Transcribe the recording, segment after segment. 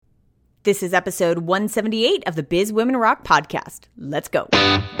This is episode 178 of the Biz Women Rock podcast. Let's go.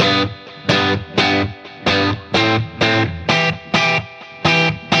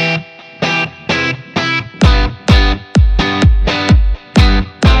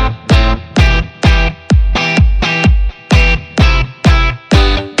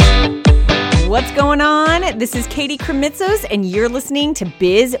 What's going on? This is Katie Kremitzos, and you're listening to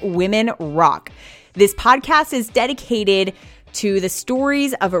Biz Women Rock. This podcast is dedicated to the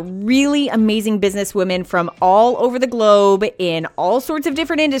stories of really amazing businesswomen from all over the globe in all sorts of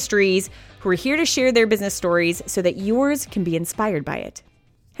different industries who are here to share their business stories so that yours can be inspired by it.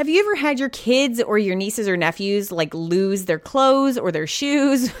 Have you ever had your kids or your nieces or nephews lose their clothes or their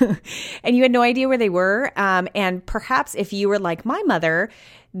shoes and you had no idea where they were? And perhaps if you were like my mother,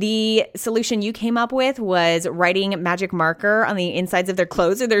 the solution you came up with was writing magic marker on the insides of their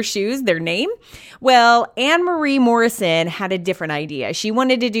clothes or their shoes, their name. Well, Ann-Maree Morrison had a different idea. She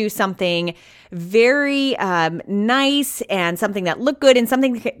wanted to do something very nice and something that looked good and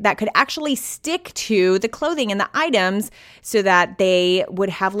something that could actually stick to the clothing and the items so that they would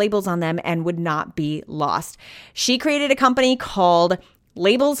have labels on them and would not be lost. She created a company called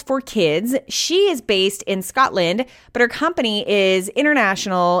Labels for Kids. She is based in Scotland, but her company is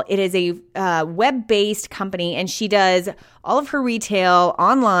international. It is a web-based company, and she does all of her retail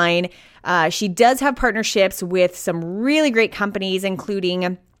online. She does have partnerships with some really great companies,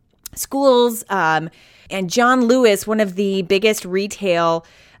 including schools and John Lewis, one of the biggest retail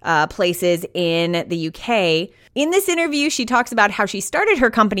places in the UK. In this interview, she talks about how she started her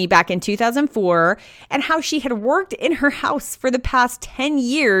company back in 2004 and how she had worked in her house for the past 10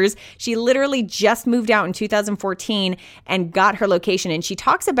 years. She literally just moved out in 2014 and got her location. And she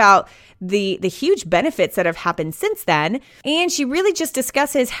talks about the huge benefits that have happened since then. And she really just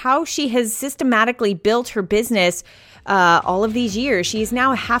discusses how she has systematically built her business all of these years. She is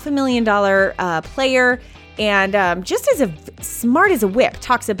now a $500,000 player. And just as smart as a whip,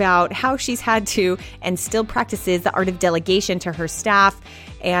 talks about how she's had to and still practices the art of delegation to her staff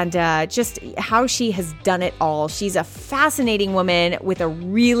and just how she has done it all. She's a fascinating woman with a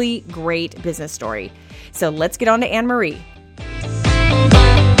really great business story. So let's get on to Ann-Maree.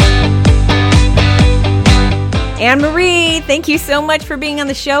 Ann-Maree, thank you so much for being on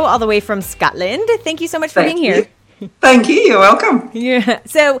the show all the way from Scotland. Thank you so much for being here. Thank you. You're welcome. Yeah.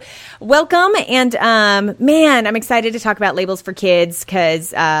 So welcome. And man, I'm excited to talk about Labels for Kids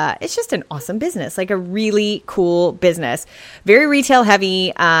because it's just an awesome business, like a really cool business. Very retail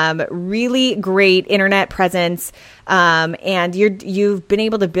heavy, really great internet presence. And you've been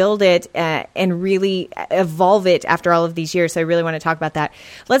able to build it and really evolve it after all of these years. So I really want to talk about that.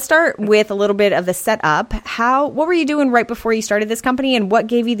 Let's start with a little bit of the setup. What were you doing right before you started this company, and what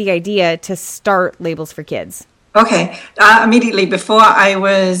gave you the idea to start Labels for Kids? Okay. Immediately before I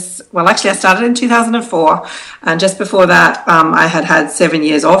started in 2004. And just before that, I had 7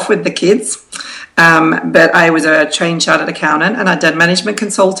 years off with the kids. But I was a trained chartered accountant and I'd done management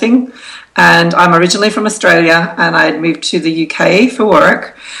consulting. And I'm originally from Australia and I'd moved to the UK for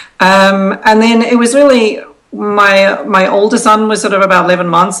work. And then it was really... My older son was sort of about 11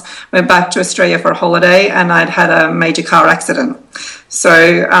 months, went back to Australia for a holiday, and I'd had a major car accident. So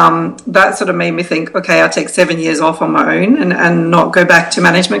that sort of made me think, okay, I'll take 7 years off on my own and not go back to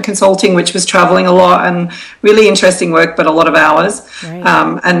management consulting, which was traveling a lot and really interesting work, but a lot of hours.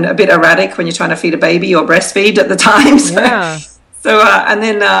 Right. And a bit erratic when you're trying to feed a baby or breastfeed at the time. So, and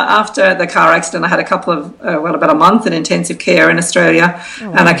then after the car accident, I had a couple of, about a month in intensive care in Australia. Oh,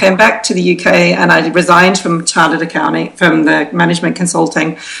 wow. And I came back to the UK and I resigned from chartered accounting, from the management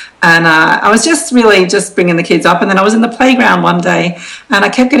consulting. And I was just bringing the kids up. And then I was in the playground one day and I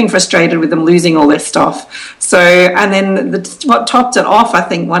kept getting frustrated with them losing all their stuff. So, and then what topped it off, I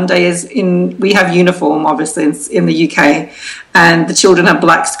think, one day is we have uniform, obviously, in the UK. And the children have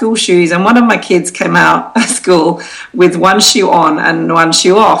black school shoes. And one of my kids came out of school with one shoe on and one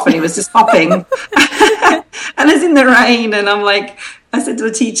shoe off. And he was just hopping. And it's in the rain. And I said to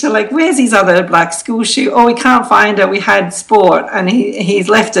the teacher, where's his other black school shoe? Oh, we can't find it. We had sport and he's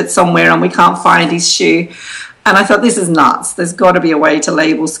left it somewhere and we can't find his shoe. And I thought, this is nuts. There's got to be a way to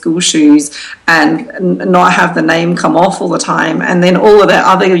label school shoes and not have the name come off all the time. And then all of that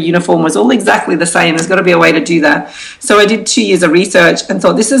other uniform was all exactly the same. There's got to be a way to do that. So I did 2 years of research and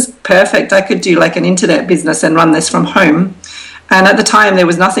thought, this is perfect. I could do an internet business and run this from home. And at the time, there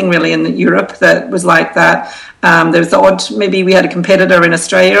was nothing really in Europe that was like that. There was the odd, maybe we had a competitor in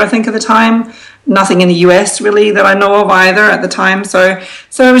Australia, I think, at the time. Nothing in the US really that I know of either at the time. So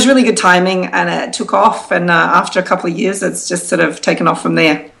it was really good timing and it took off. And after a couple of years, it's just sort of taken off from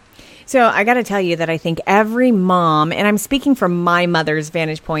there. So I got to tell you that I think every mom, and I'm speaking from my mother's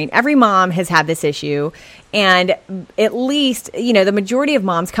vantage point, every mom has had this issue. And at least, the majority of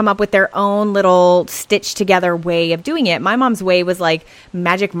moms come up with their own little stitched together way of doing it. My mom's way was like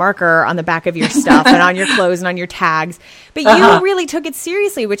magic marker on the back of your stuff and on your clothes and on your tags. But you really took it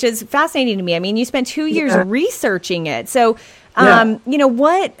seriously, which is fascinating to me. I mean, you spent 2 years researching it. So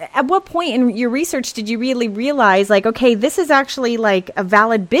at what point in your research did you really realize, like, okay, this is actually like a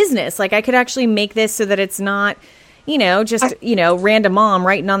valid business? Like, I could actually make this so that it's not, random mom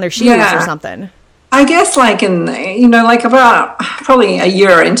writing on their shoes or something. I guess about probably a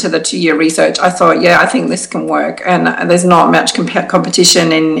year into the 2-year research, I thought, I think this can work. And there's not much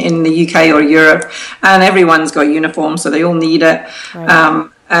competition in the UK or Europe, and everyone's got uniforms, so they all need it. Right.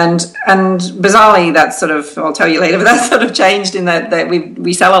 And bizarrely, that sort of, I'll tell you later, but that sort of changed in that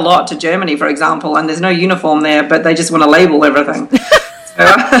we sell a lot to Germany, for example, and there's no uniform there, but they just want to label everything.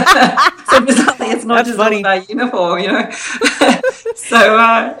 So bizarrely, it's not just all about uniform, So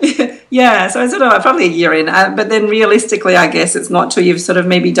I sort of probably a year in, but then realistically, I guess it's not till you've sort of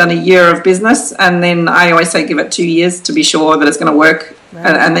maybe done a year of business, and then I always say give it 2 years to be sure that it's going to work,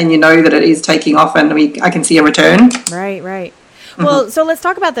 and then that it is taking off, and I can see a return. Right. Well, so let's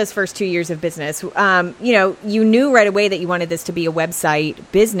talk about those first 2 years of business. You knew right away that you wanted this to be a website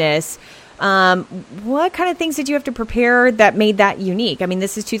business. What kind of things did you have to prepare that made that unique? I mean,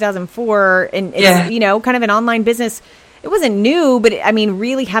 this is 2004 and it's, kind of an online business. It wasn't new, but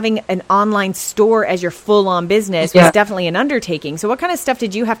really having an online store as your full-on business was definitely an undertaking. So what kind of stuff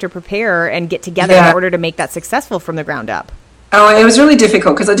did you have to prepare and get together in order to make that successful from the ground up? Oh, it was really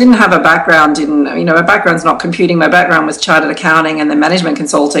difficult because I didn't have a background my background's not computing. My background was chartered accounting and then management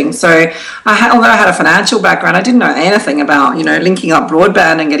consulting. So although I had a financial background, I didn't know anything about, linking up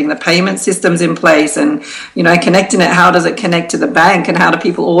broadband and getting the payment systems in place and, connecting it. How does it connect to the bank and how do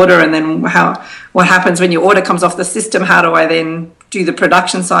people order? And then what happens when your order comes off the system? How do I then do the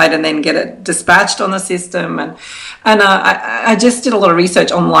production side and then get it dispatched on the system? And I just did a lot of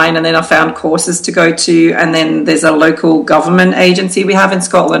research online, and then I found courses to go to, and then there's a local government agency we have in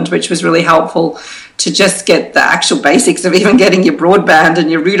Scotland, which was really helpful to just get the actual basics of even getting your broadband and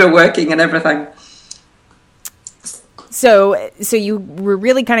your router working and everything. So you were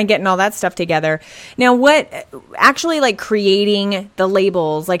really kind of getting all that stuff together. Now, what actually like creating the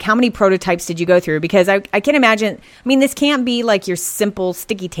labels, like how many prototypes did you go through? Because I can imagine, this can't be like your simple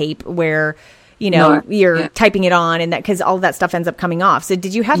sticky tape where, you're typing it on and that, because all that stuff ends up coming off. So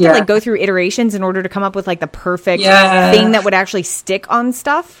did you have to like go through iterations in order to come up with like the perfect thing that would actually stick on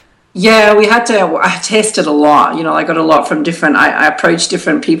stuff? Yeah, I tested a lot, I got a lot from I approached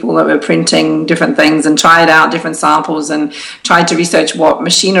different people that were printing different things and tried out different samples and tried to research what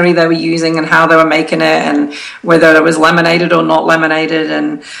machinery they were using and how they were making it and whether it was laminated or not laminated,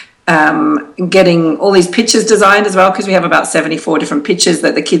 and getting all these pictures designed as well, because we have about 74 different pictures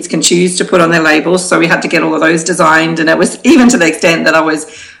that the kids can choose to put on their labels. So we had to get all of those designed, and it was even to the extent that I was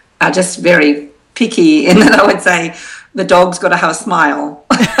just very picky in that I would say, the dog's got to have a smile.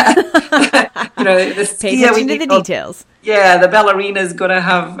 Pay attention to the details. Yeah, the ballerina's got to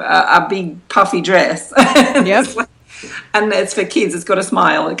have a big puffy dress. Yep. And it's for kids. It's got to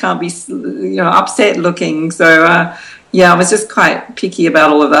smile. It can't be, upset looking. So, I was just quite picky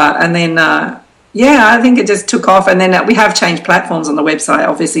about all of that. And then, I think it just took off. And then we have changed platforms on the website,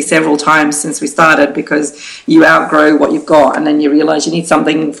 obviously, several times since we started, because you outgrow what you've got. And then you realize you need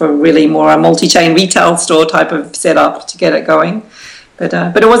something for really more a multi-chain retail store type of setup to get it going. But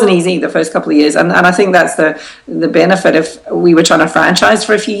it wasn't easy the first couple of years, and I think that's the benefit if we were trying to franchise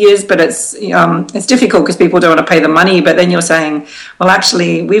for a few years. But it's difficult because people don't want to pay the money. But then you're saying, well,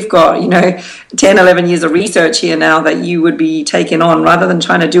 actually, we've got 10, 11 years of research here now that you would be taking on, rather than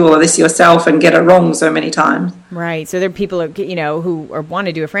trying to do all of this yourself and get it wrong so many times. Right. So there are people who want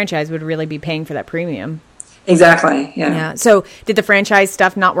to do a franchise would really be paying for that premium. Exactly. Yeah. So did the franchise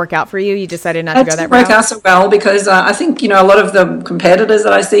stuff not work out for you? You decided not to go that route? It didn't work out so well because I think, a lot of the competitors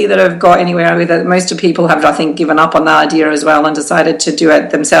that I see that have got anywhere with it, most of people have, I think, given up on that idea as well and decided to do it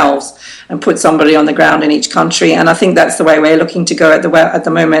themselves and put somebody on the ground in each country. And I think that's the way we're looking to go at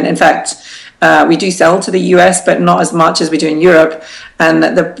the moment. In fact, we do sell to the US, but not as much as we do in Europe. And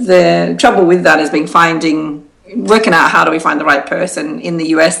the trouble with that has been working out how do we find the right person in the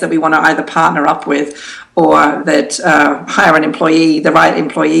US that we want to either partner up with or that hire the right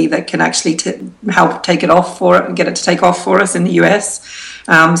employee that can actually help take it off get it to take off for us in the US.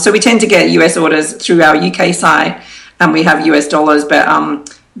 So we tend to get US orders through our UK site, and we have US dollars, but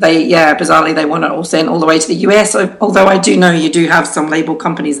bizarrely, they want it all sent all the way to the US. Although I do know you do have some label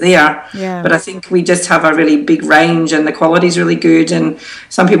companies there. Yeah. But I think we just have a really big range and the quality is really good. And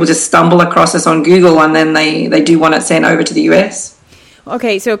some people just stumble across us on Google and then they do want it sent over to the US.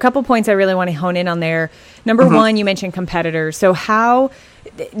 Okay, so a couple points I really want to hone in on there. Number one, you mentioned competitors. So how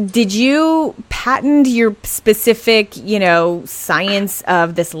did you patent your specific, science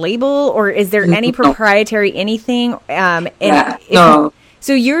of this label, or is there any proprietary anything? No.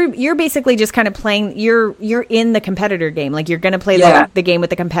 So you're basically just kind of playing. You're in the competitor game. Like you're going to play the game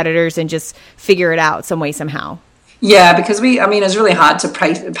with the competitors and just figure it out some way somehow. Yeah, because it's really hard to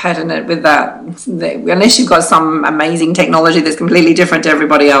patent it with that. Unless you've got some amazing technology that's completely different to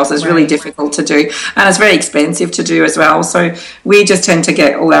everybody else, it's really difficult to do. And it's very expensive to do as well. So we just tend to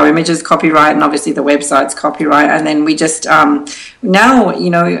get all our images copyright and obviously the website's copyright. And then we just, now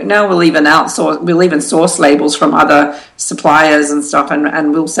we'll even source labels from other suppliers and stuff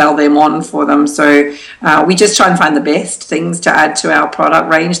and we'll sell them on for them. So we just try and find the best things to add to our product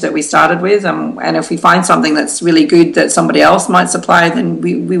range that we started with. And if we find something that's really good that somebody else might supply, then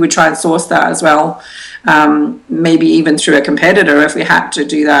we would try and source that as well. Maybe even through a competitor if we had to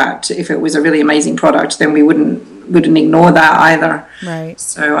do that. If it was a really amazing product, then we wouldn't ignore that either. Right.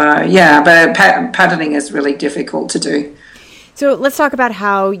 So but patenting is really difficult to do. So let's talk about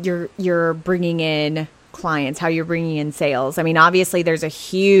how you're bringing in clients, how you're bringing in sales. I mean, obviously there's a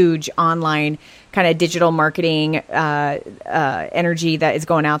huge online kind of digital marketing energy that is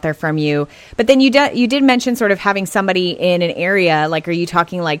going out there from you. But then you did mention sort of having somebody in an area. Like, are you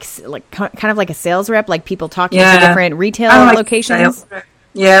talking like kind of like a sales rep, like people talking to different retail locations?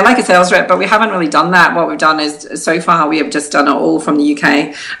 Yeah, like a sales rep, but we haven't really done that. What we've done is, so far, we have just done it all from the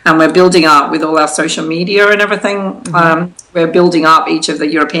UK, and we're building up with all our social media and everything. We're building up each of the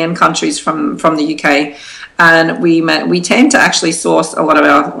European countries from the UK, and we tend to actually source a lot of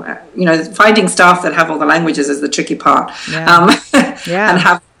our, finding staff that have all the languages is the tricky part,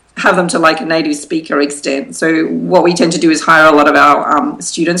 and have them to like a native speaker extent. So what we tend to do is hire a lot of our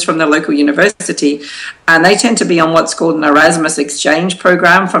students from the local university, and they tend to be on what's called an Erasmus exchange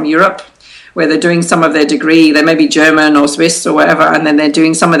program from Europe, where they're doing some of their degree. They may be German or Swiss or whatever, and then they're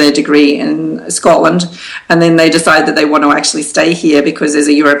doing some of their degree in Scotland, and then they decide that they want to actually stay here because there's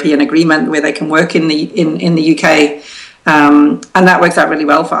a European agreement where they can work in the UK. And that works out really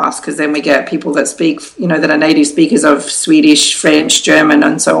well for us because then we get people that speak, that are native speakers of Swedish, French, German,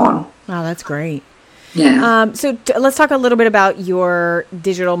 and so on. Wow, that's great. Yeah. So let's talk a little bit about your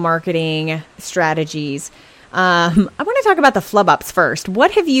digital marketing strategies. I want to talk about the flub ups first.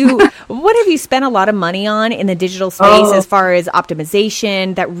 What have you spent a lot of money on in the digital space as far as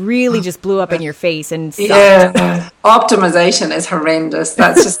optimization that really just blew up in your face and sucked? Yeah, optimization is horrendous.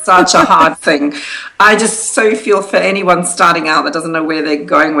 That's just such a hard thing. I just so feel for anyone starting out that doesn't know where they're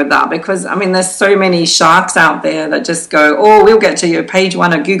going with that, because there's so many sharks out there that just go, we'll get to your page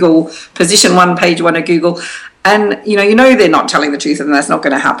one of Google, position one, page one of Google, and they're not telling the truth and that's not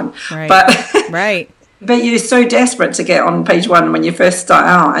going to happen. Right. But right. But you're so desperate to get on page one when you first start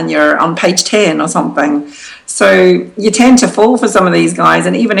out and you're on page 10 or something. So you tend to fall for some of these guys.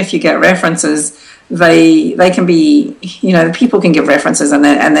 And even if you get references, they can be, people can give references and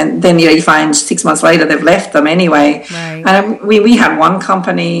then you find 6 months later they've left them anyway. Right. And we had one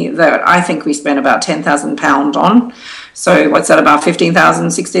company that I think we spent about £10,000 on. So what's that, about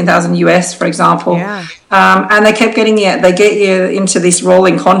 15,000, 16,000 US, for example? Yeah. And they kept they get you into these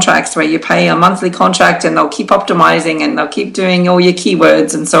rolling contracts where you pay a monthly contract and they'll keep optimizing and they'll keep doing all your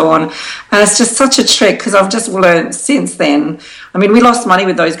keywords and so on. And it's just such a trick because I've just learned since then. We lost money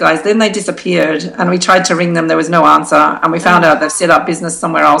with those guys. Then they disappeared and we tried to ring them. There was no answer. And we found out they've set up business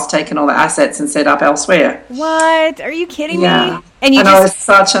somewhere else, taken all the assets and set up elsewhere. What? Are you kidding me? And it's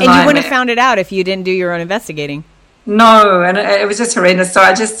such a nightmare. And you wouldn't have found it out if you didn't do your own investigating. No, and it was just horrendous. So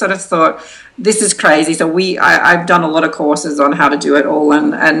I just sort of thought, this is crazy. So I've done a lot of courses on how to do it all,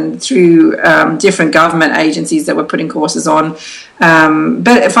 and through different government agencies that were putting courses on.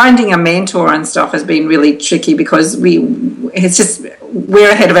 But finding a mentor and stuff has been really tricky because we're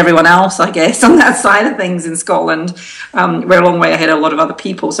ahead of everyone else, I guess, on that side of things in Scotland. We're a long way ahead of a lot of other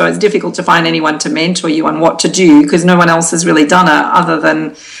people. So it's difficult to find anyone to mentor you on what to do because no one else has really done it other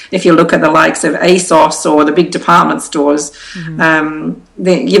than if you look at the likes of ASOS or the big department stores.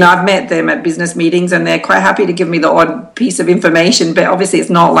 Mm-hmm. I've met them at business meetings and they're quite happy to give me the odd piece of information, but obviously it's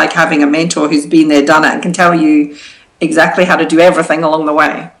not like having a mentor who's been there, done it, and can tell you exactly how to do everything along the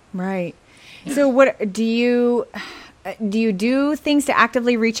way. Right. Yeah. So what do you do things to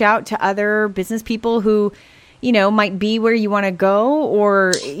actively reach out to other business people who, might be where you want to go,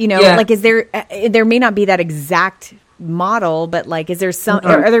 or, like, is there may not be that exact model, but like, is there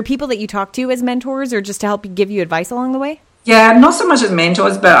are there people that you talk to as mentors or just to help give you advice along the way? Yeah, not so much as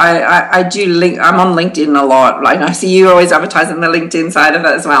mentors, but I do link. I'm on LinkedIn a lot. Like I see you always advertising the LinkedIn side of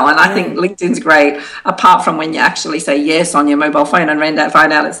it as well, and I think LinkedIn's great. Apart from when you actually say yes on your mobile phone and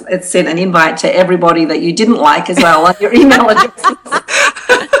find out it's sent an invite to everybody that you didn't like as well on your email address.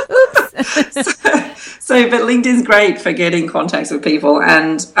 But LinkedIn's great for getting contacts with people,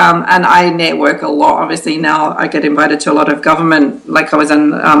 and I network a lot. Obviously, now I get invited to a lot of government. Like I was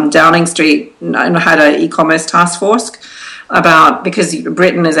on Downing Street and I had an e-commerce task force because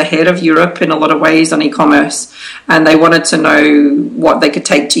Britain is ahead of Europe in a lot of ways on e-commerce, and they wanted to know what they could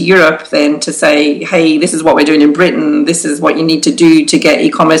take to Europe then to say, hey, this is what we're doing in Britain, this is what you need to do to get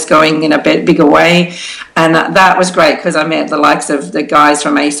e-commerce going in a bigger way. And that was great because I met the likes of the guys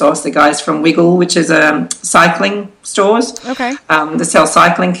from ASOS, the guys from Wiggle, which is cycling stores, the sell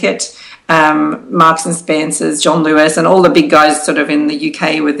cycling kit, Marks and Spencer's, John Lewis, and all the big guys sort of in the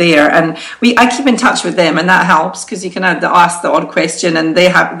UK were there, and I keep in touch with them, and that helps because you can ask the odd question, and they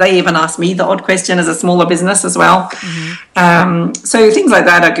even ask me the odd question as a smaller business as well. So things like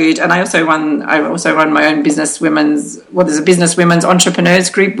that are good. And I also run my own there's a business women's entrepreneurs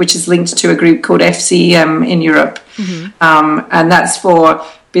group which is linked to a group called FC in Europe, and that's for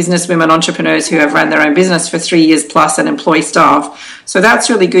business women entrepreneurs who have run their own business for 3 years plus and employ staff. So that's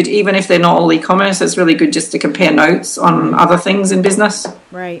really good. Even if they're not all e-commerce, it's really good just to compare notes on other things in business.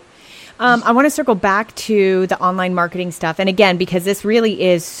 Right. I want to circle back to the online marketing stuff. And again, because this really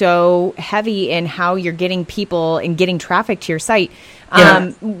is so heavy in how you're getting people and getting traffic to your site.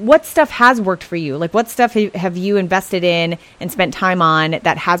 What stuff has worked for you? Like what stuff have you invested in and spent time on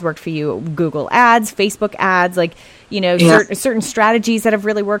that has worked for you? Google ads, Facebook ads, certain strategies that have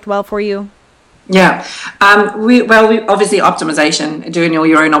really worked well for you? Yeah. We obviously optimization, doing all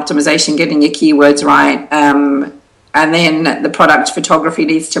your own optimization, getting your keywords right. And then the product photography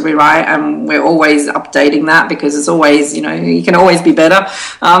needs to be right. And we're always updating that because it's always, you can always be better.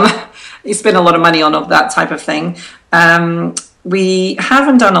 You spend a lot of money on that type of thing. We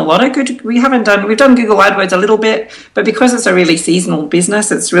haven't done a lot of good. We've done Google AdWords a little bit, but because it's a really seasonal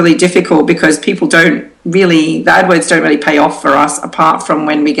business, it's really difficult because the AdWords don't really pay off for us apart from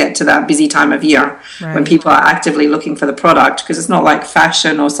when we get to that busy time of year when people are actively looking for the product, because it's not like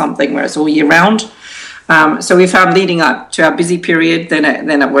fashion or something where it's all year round. So we found leading up to our busy period, then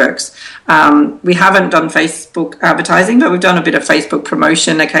it works. We haven't done Facebook advertising, but we've done a bit of Facebook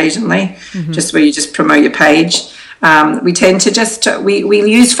promotion occasionally, just where you just promote your page. We tend to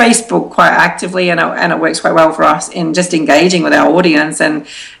we use Facebook quite actively, and it works quite well for us in just engaging with our audience and,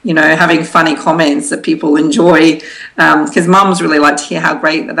 having funny comments that people enjoy, because mums really like to hear how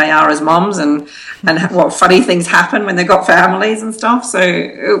great they are as mums and what funny things happen when they've got families and stuff.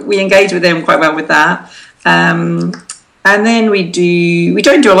 So we engage with them quite well with that. And then we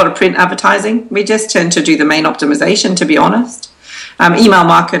don't do a lot of print advertising. We just tend to do the main optimization, to be honest. Email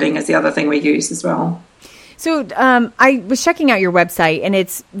marketing is the other thing we use as well. So I was checking out your website, and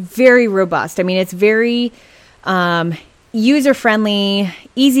it's very robust. I mean, it's very user-friendly,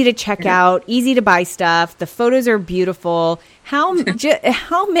 easy to check out, easy to buy stuff. The photos are beautiful. How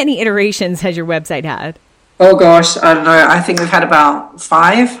many iterations has your website had? Oh gosh, I don't know. I think we've had about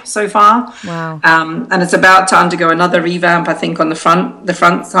 5 so far. Wow. And it's about to undergo another revamp, I think, on the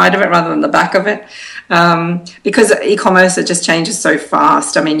front side of it rather than the back of it. Because e-commerce, it just changes so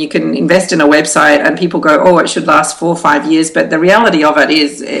fast. I mean, you can invest in a website and people go, oh, it should last 4 or 5 years. But the reality of it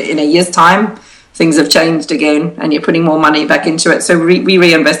is in a year's time, things have changed again and you're putting more money back into it. So we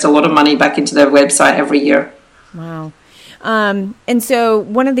reinvest a lot of money back into the website every year. Wow. And so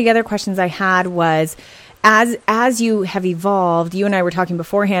one of the other questions I had was, as you have evolved, you and I were talking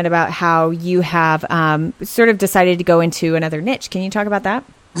beforehand about how you have sort of decided to go into another niche. Can you talk about that?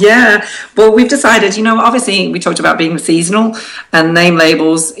 Yeah, well, we've decided, obviously we talked about being seasonal and name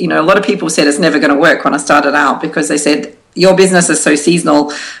labels. A lot of people said it's never going to work when I started out because they said, your business is so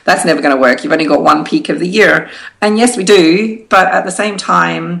seasonal, that's never going to work. You've only got one peak of the year. And yes, we do. But at the same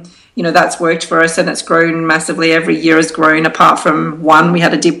time, that's worked for us and it's grown massively. Every year has grown apart from one. We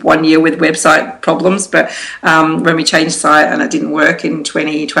had a dip one year with website problems, but when we changed site and it didn't work in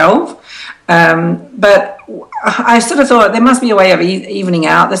 2012. But I sort of thought there must be a way of evening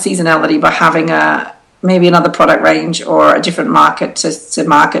out the seasonality by having maybe another product range or a different market to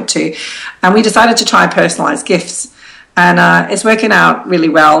market to. And we decided to try personalized gifts. And it's working out really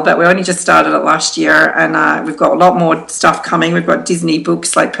well, but we only just started it last year, and we've got a lot more stuff coming. We've got Disney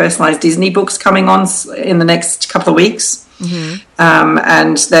books, like personalized Disney books coming on in the next couple of weeks.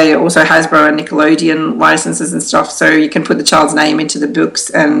 And they also Hasbro and Nickelodeon licenses and stuff, so you can put the child's name into the books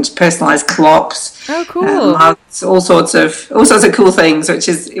and personalize clocks. Oh, cool! All sorts of cool things, which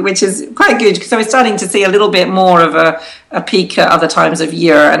is quite good, because I was starting to see a little bit more of a peak at other times of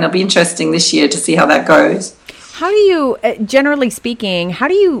year, and it'll be interesting this year to see how that goes. How do you, generally speaking, how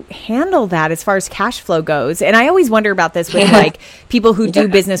do you handle that as far as cash flow goes? And I always wonder about this with like people who do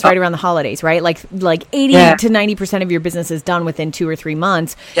business right around the holidays, right? Like 80 to 90% of your business is done within 2 or 3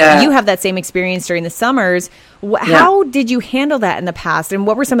 months. Yeah. You have that same experience during the summers. How did you handle that in the past? And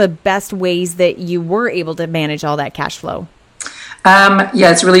what were some of the best ways that you were able to manage all that cash flow?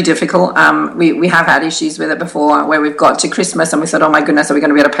 It's really difficult. We have had issues with it before, where we've got to Christmas and we said, oh my goodness, are we going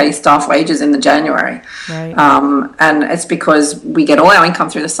to be able to pay staff wages in the January? Right. And it's because we get all our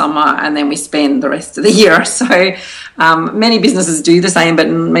income through the summer and then we spend the rest of the year. So many businesses do the same, but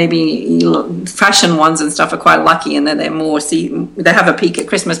maybe fashion ones and stuff are quite lucky in that they're more they have a peak at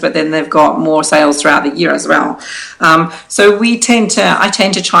Christmas, but then they've got more sales throughout the year as well. So I tend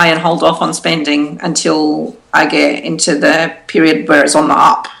to try and hold off on spending until I get into the period where it's on the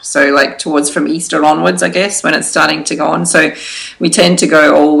up. So like towards from Easter onwards, I guess, when it's starting to go on. So we tend to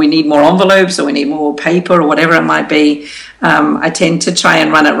go, we need more envelopes, or we need more paper, or whatever it might be. I tend to try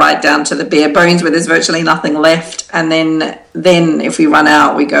and run it right down to the bare bones where there's virtually nothing left. And then if we run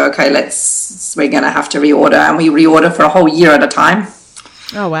out, we go, okay, we're going to have to reorder. And we reorder for a whole year at a time.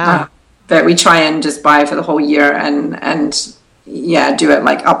 Oh, wow. But we try and just buy for the whole year and do it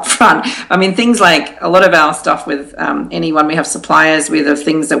like up front. I mean, things like a lot of our stuff with anyone we have suppliers with, of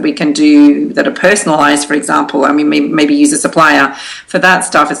things that we can do that are personalized, for example. I mean, maybe use a supplier for that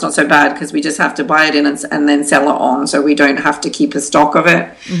stuff. It's not so bad because we just have to buy it in and then sell it on, so we don't have to keep a stock of it.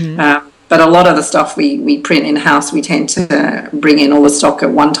 But a lot of the stuff we print in-house, we tend to bring in all the stock at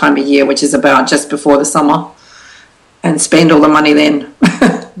one time a year, which is about just before the summer, and spend all the money then.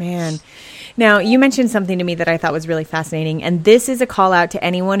 Man. Now, you mentioned something to me that I thought was really fascinating, and this is a call out to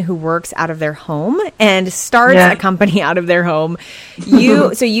anyone who works out of their home and starts a company out of their home.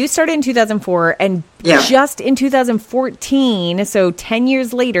 So you started in 2004, and just in 2014, so 10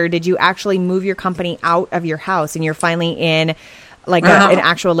 years later, did you actually move your company out of your house, and you're finally in like an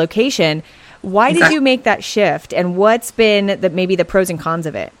actual location. Why did you make that shift, and what's been maybe the pros and cons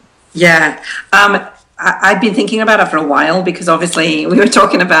of it? Yeah. I've been thinking about it for a while, because obviously we were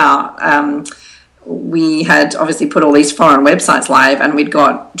talking about we had obviously put all these foreign websites live, and we'd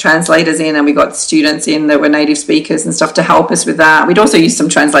got translators in, and we got students in that were native speakers and stuff to help us with that. We'd also used some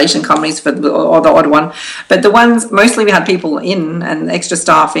translation companies for the odd one, but the ones mostly we had people in and extra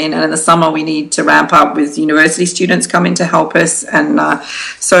staff in, and in the summer we need to ramp up with university students coming to help us, and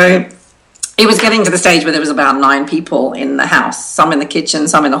so it was getting to the stage where there was about 9 people in the house, some in the kitchen,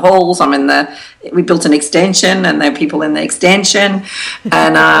 some in the hall, we built an extension, and there were people in the extension.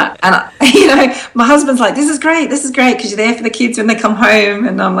 And my husband's like, this is great, because you're there for the kids when they come home.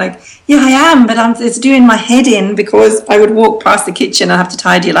 And I'm like, yeah, I am, but it's doing my head in, because I would walk past the kitchen and have to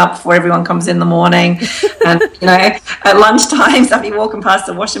tidy it up before everyone comes in the morning. And, at lunchtime, I'd be walking past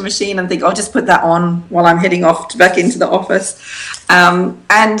the washing machine and think, I'll just put that on while I'm heading off back into the office.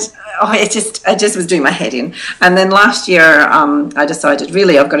 It just was doing my head in. And then last year, I decided,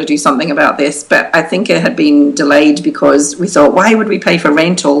 really, I've got to do something about this. But I think it had been delayed because we thought, why would we pay for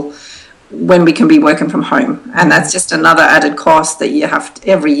rental when we can be working from home? And that's just another added cost that you have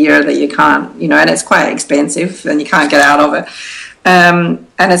every year that you can't, and it's quite expensive and you can't get out of it. And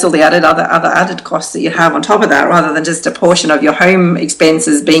it's all the other added costs that you have on top of that, rather than just a portion of your home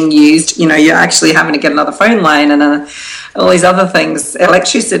expenses being used. You're actually having to get another phone line and all these other things,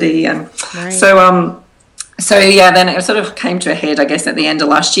 electricity, and then it sort of came to a head, I guess, at the end of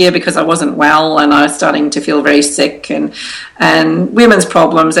last year, because I wasn't well and I was starting to feel very sick, and women's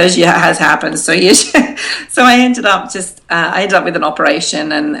problems, as has happened. So I ended up with an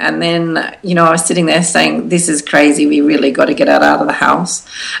operation, and then I was sitting there saying, this is crazy, we really got to get out of the house.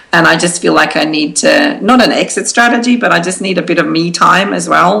 And I just feel like I need to, not an exit strategy, but I just need a bit of me time as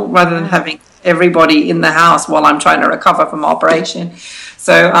well, rather than having everybody in the house while I'm trying to recover from operation.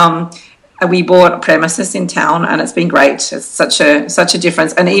 So we bought premises in town, and it's been great. It's such a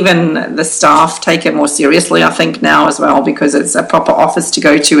difference, and even the staff take it more seriously, I think, now as well, because it's a proper office to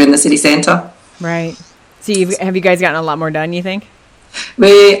go to in the city centre. Right. So have you guys gotten a lot more done, you think?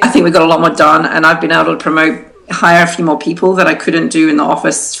 I think we got a lot more done, and I've been able to hire a few more people that I couldn't do in the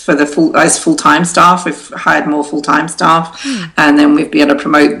office for as full-time staff. We've hired more full-time staff, and then we've been able to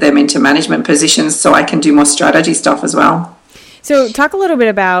promote them into management positions, so I can do more strategy stuff as well. So talk a little bit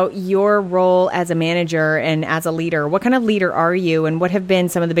about your role as a manager and as a leader. What kind of leader are you, and what have been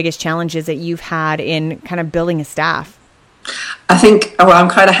some of the biggest challenges that you've had in kind of building a staff? I think, I'm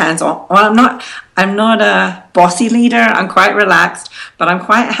quite a hands-on. Well, I'm not a bossy leader. I'm quite relaxed, but I'm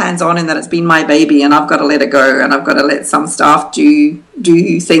quite hands-on in that it's been my baby and I've got to let it go, and I've got to let some staff do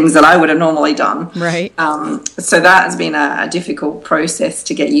things that I would have normally done. Right. So that has been a difficult process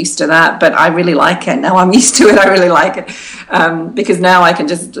to get used to that, but I really like it. Now I'm used to it. I really like it because now I can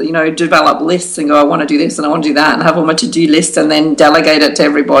just, develop lists and go, I want to do this and I want to do that, and have all my to-do lists and then delegate it to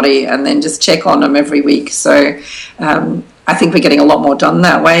everybody and then just check on them every week. So I think we're getting a lot more done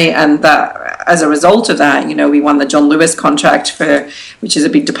that way, and that as a result of that, we won the John Lewis contract which is a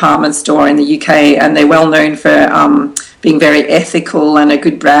big department store in the UK, and they're well known for being very ethical and a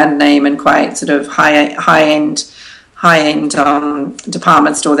good brand name and quite sort of high-end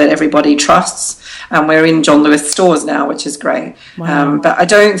department store that everybody trusts. And we're in John Lewis stores now, which is great. Wow. But I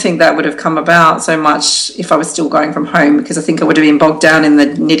don't think that would have come about so much if I was still going from home, because I think I would have been bogged down in the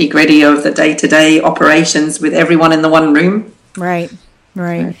nitty-gritty of the day-to-day operations with everyone in the one room. Right.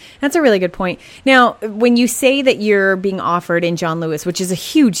 That's a really good point. Now, when you say that you're being offered in John Lewis, which is a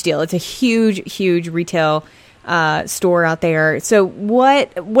huge deal, it's a huge retail store out there. So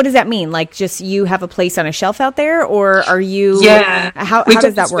what does that mean? Like, just you have a place on a shelf out there, or are you? Yeah. How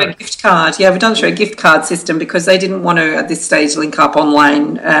does that work? A gift card. Yeah, we've done it through a gift card system because they didn't want to at this stage link up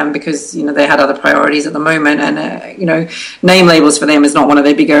online because they had other priorities at the moment, and name labels for them is not one of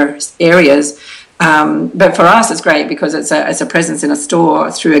their bigger areas. But for us, it's great because it's a presence in a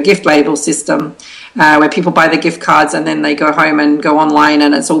store through a gift label system where people buy the gift cards and then they go home and go online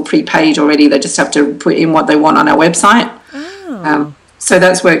and it's all prepaid already. They just have to put in what they want on our website. Oh. So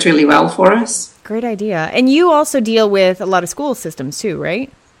that's worked really well for us. Great idea. And you also deal with a lot of school systems too,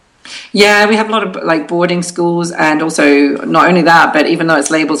 right? Yeah, we have a lot of boarding schools, and also not only that, but even though it's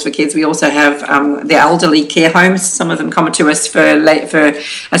labels for kids, we also have the elderly care homes. Some of them come to us for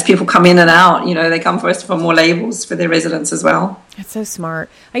as people come in and out. They come for us for more labels for their residents as well. That's so smart.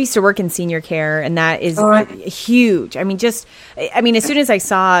 I used to work in senior care, and that is huge. I mean, as soon as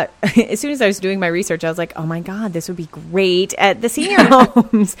I was doing my research, I was like, oh my God, this would be great at the senior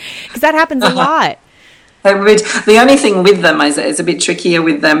homes, because that happens a lot. The only thing with them is it's a bit trickier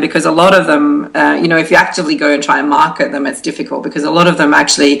with them because a lot of them, if you actively go and try and market them, it's difficult because a lot of them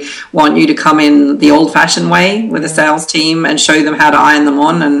actually want you to come in the old-fashioned way with a sales team and show them how to iron them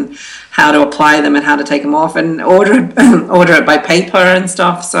on and how to apply them and how to take them off and order it by paper and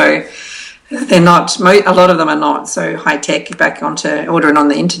stuff. So they're not. A lot of them are not so high-tech back onto ordering on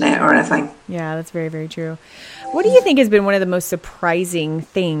the internet or anything. Yeah, that's very, very true. What do you think has been one of the most surprising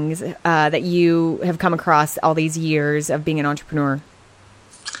things that you have come across all these years of being an entrepreneur?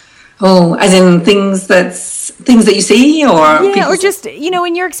 Oh, as in things that you see, or or just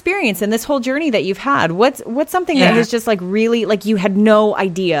in your experience and this whole journey that you've had. What's something that is just really you had no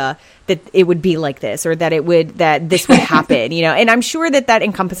idea that it would be like this, or that this would happen. And I'm sure that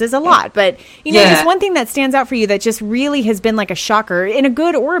encompasses a lot. But just one thing that stands out for you that just really has been like a shocker in a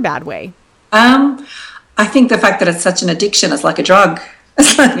good or a bad way. I think the fact that it's such an addiction, it's like a drug.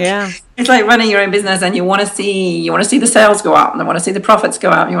 It's like running your own business, and you want to see the sales go up, and you want to see the profits go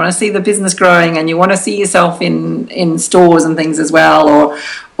up, you want to see the business growing, and you want to see yourself in stores and things as well,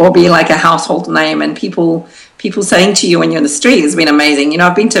 or be like a household name. And people saying to you when you're in the street has been amazing.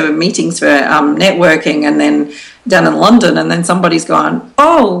 I've been to meetings for networking, and then down in London, and then somebody's gone,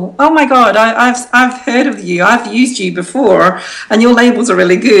 oh my God, I've heard of you, I've used you before, and your labels are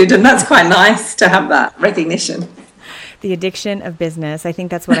really good. And that's quite nice to have that recognition. The addiction of business. I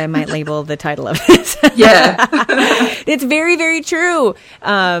think that's what I might label the title of this. Yeah. It's very, very true.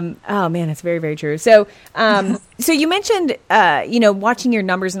 Oh man, it's very, very true. So you mentioned, watching your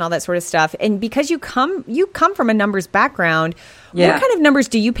numbers and all that sort of stuff. And because you come from a numbers background, what kind of numbers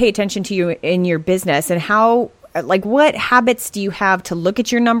do you pay attention to in your business, and how, what habits do you have to look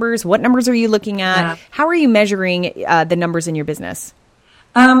at your numbers? What numbers are you looking at? Yeah. How are you measuring the numbers in your business?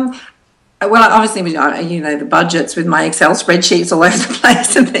 Well, obviously, the budgets with my Excel spreadsheets all over the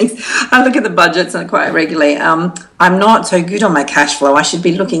place and things. I look at the budgets quite regularly. I'm not so good on my cash flow. I should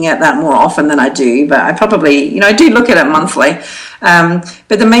be looking at that more often than I do, but I probably, I do look at it monthly.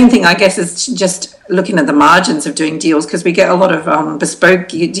 But the main thing, I guess, is just looking at the margins of doing deals, because we get a lot of bespoke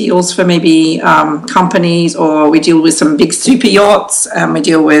deals for maybe companies, or we deal with some big super yachts, and we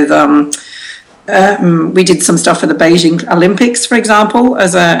deal with... we did some stuff for the Beijing Olympics, for example,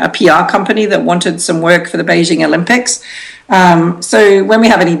 as a PR company that wanted some work for the Beijing Olympics. So when we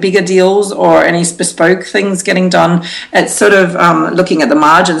have any bigger deals or any bespoke things getting done, it's sort of looking at the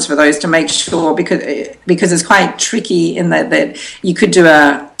margins for those to make sure, because it's quite tricky in that you could do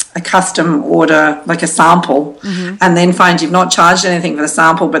a custom order, like a sample, and then find you've not charged anything for the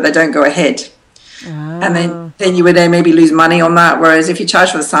sample, but they don't go ahead. And then you would then maybe lose money on that. Whereas if you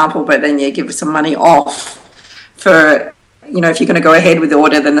charge for the sample, but then you give some money off for, if you're going to go ahead with the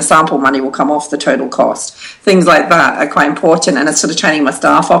order, then the sample money will come off the total cost. Things like that are quite important. And it's sort of training my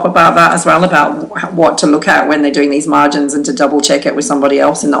staff up about that as well, about what to look at when they're doing these margins, and to double check it with somebody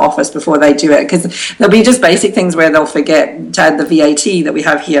else in the office before they do it. Because there'll be just basic things where they'll forget to add the VAT that we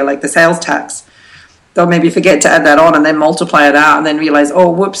have here, like the sales tax. They'll maybe forget to add that on and then multiply it out and then realize, oh,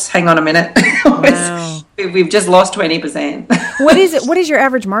 whoops, hang on a minute. Wow. We've just lost 20%. What is your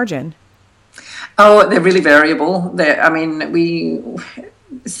average margin? Oh, they're really variable.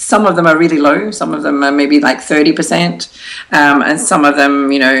 Some of them are really low. Some of them are maybe like 30%, and some of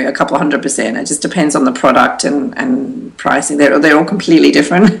them, a couple of 100%. It just depends on the product and pricing. They're all completely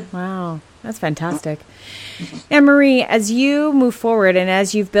different. Wow, that's fantastic. Ann-Maree, as you move forward and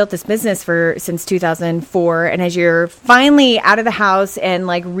as you've built this business since 2004, and as you're finally out of the house and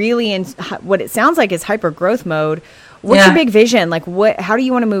like really in what it sounds like is hyper growth mode, what's your big vision? Like how do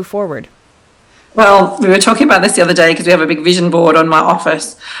you want to move forward? Well, we were talking about this the other day because we have a big vision board on my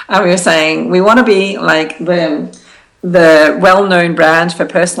office, and we were saying we want to be like the well-known brand for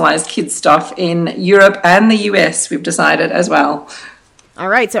personalized kids stuff in Europe and the US, we've decided as well. All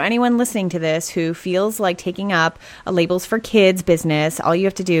right. So anyone listening to this who feels like taking up a Labels for Kids business, all you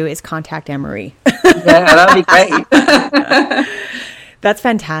have to do is contact Ann-Maree. Yeah, that'd be great. That's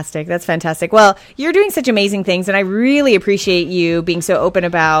fantastic. That's fantastic. Well, you're doing such amazing things, and I really appreciate you being so open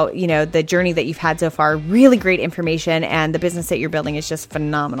about, the journey that you've had so far. Really great information, and the business that you're building is just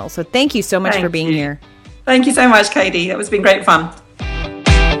phenomenal. So thank you so much for being here. Thank you so much, Katie. It was been great fun.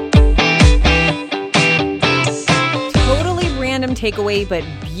 Random takeaway, but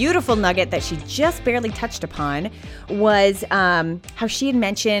beautiful nugget that she just barely touched upon was how she had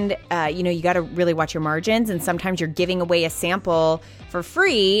mentioned, you got to really watch your margins, and sometimes you're giving away a sample for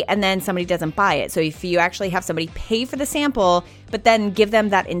free and then somebody doesn't buy it. So if you actually have somebody pay for the sample, but then give them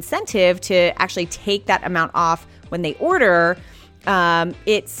that incentive to actually take that amount off when they order,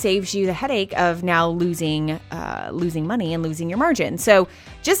 it saves you the headache of now losing money and losing your margin. So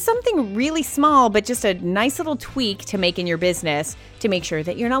just something really small, but just a nice little tweak to make in your business to make sure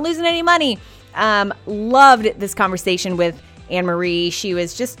that you're not losing any money. Loved this conversation with Ann-Maree. She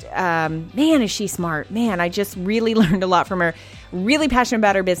was just, man, is she smart. Man, I just really learned a lot from her. Really passionate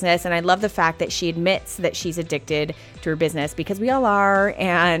about her business, and I love the fact that she admits that she's addicted to her business, because we all are,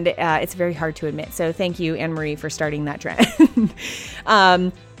 and it's very hard to admit. So thank you, Ann-Maree, for starting that trend.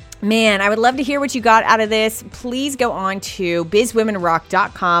 Man, I would love to hear what you got out of this. Please go on to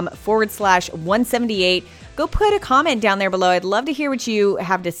bizwomenrock.com/178. Go put a comment down there below. I'd love to hear what you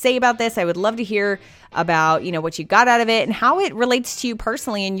have to say about this. I would love to hear about, what you got out of it and how it relates to you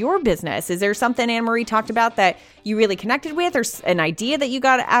personally in your business. Is there something Ann-Maree talked about that you really connected with, or an idea that you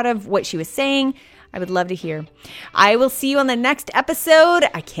got out of what she was saying? I would love to hear. I will see you on the next episode.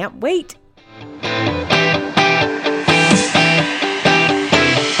 I can't wait.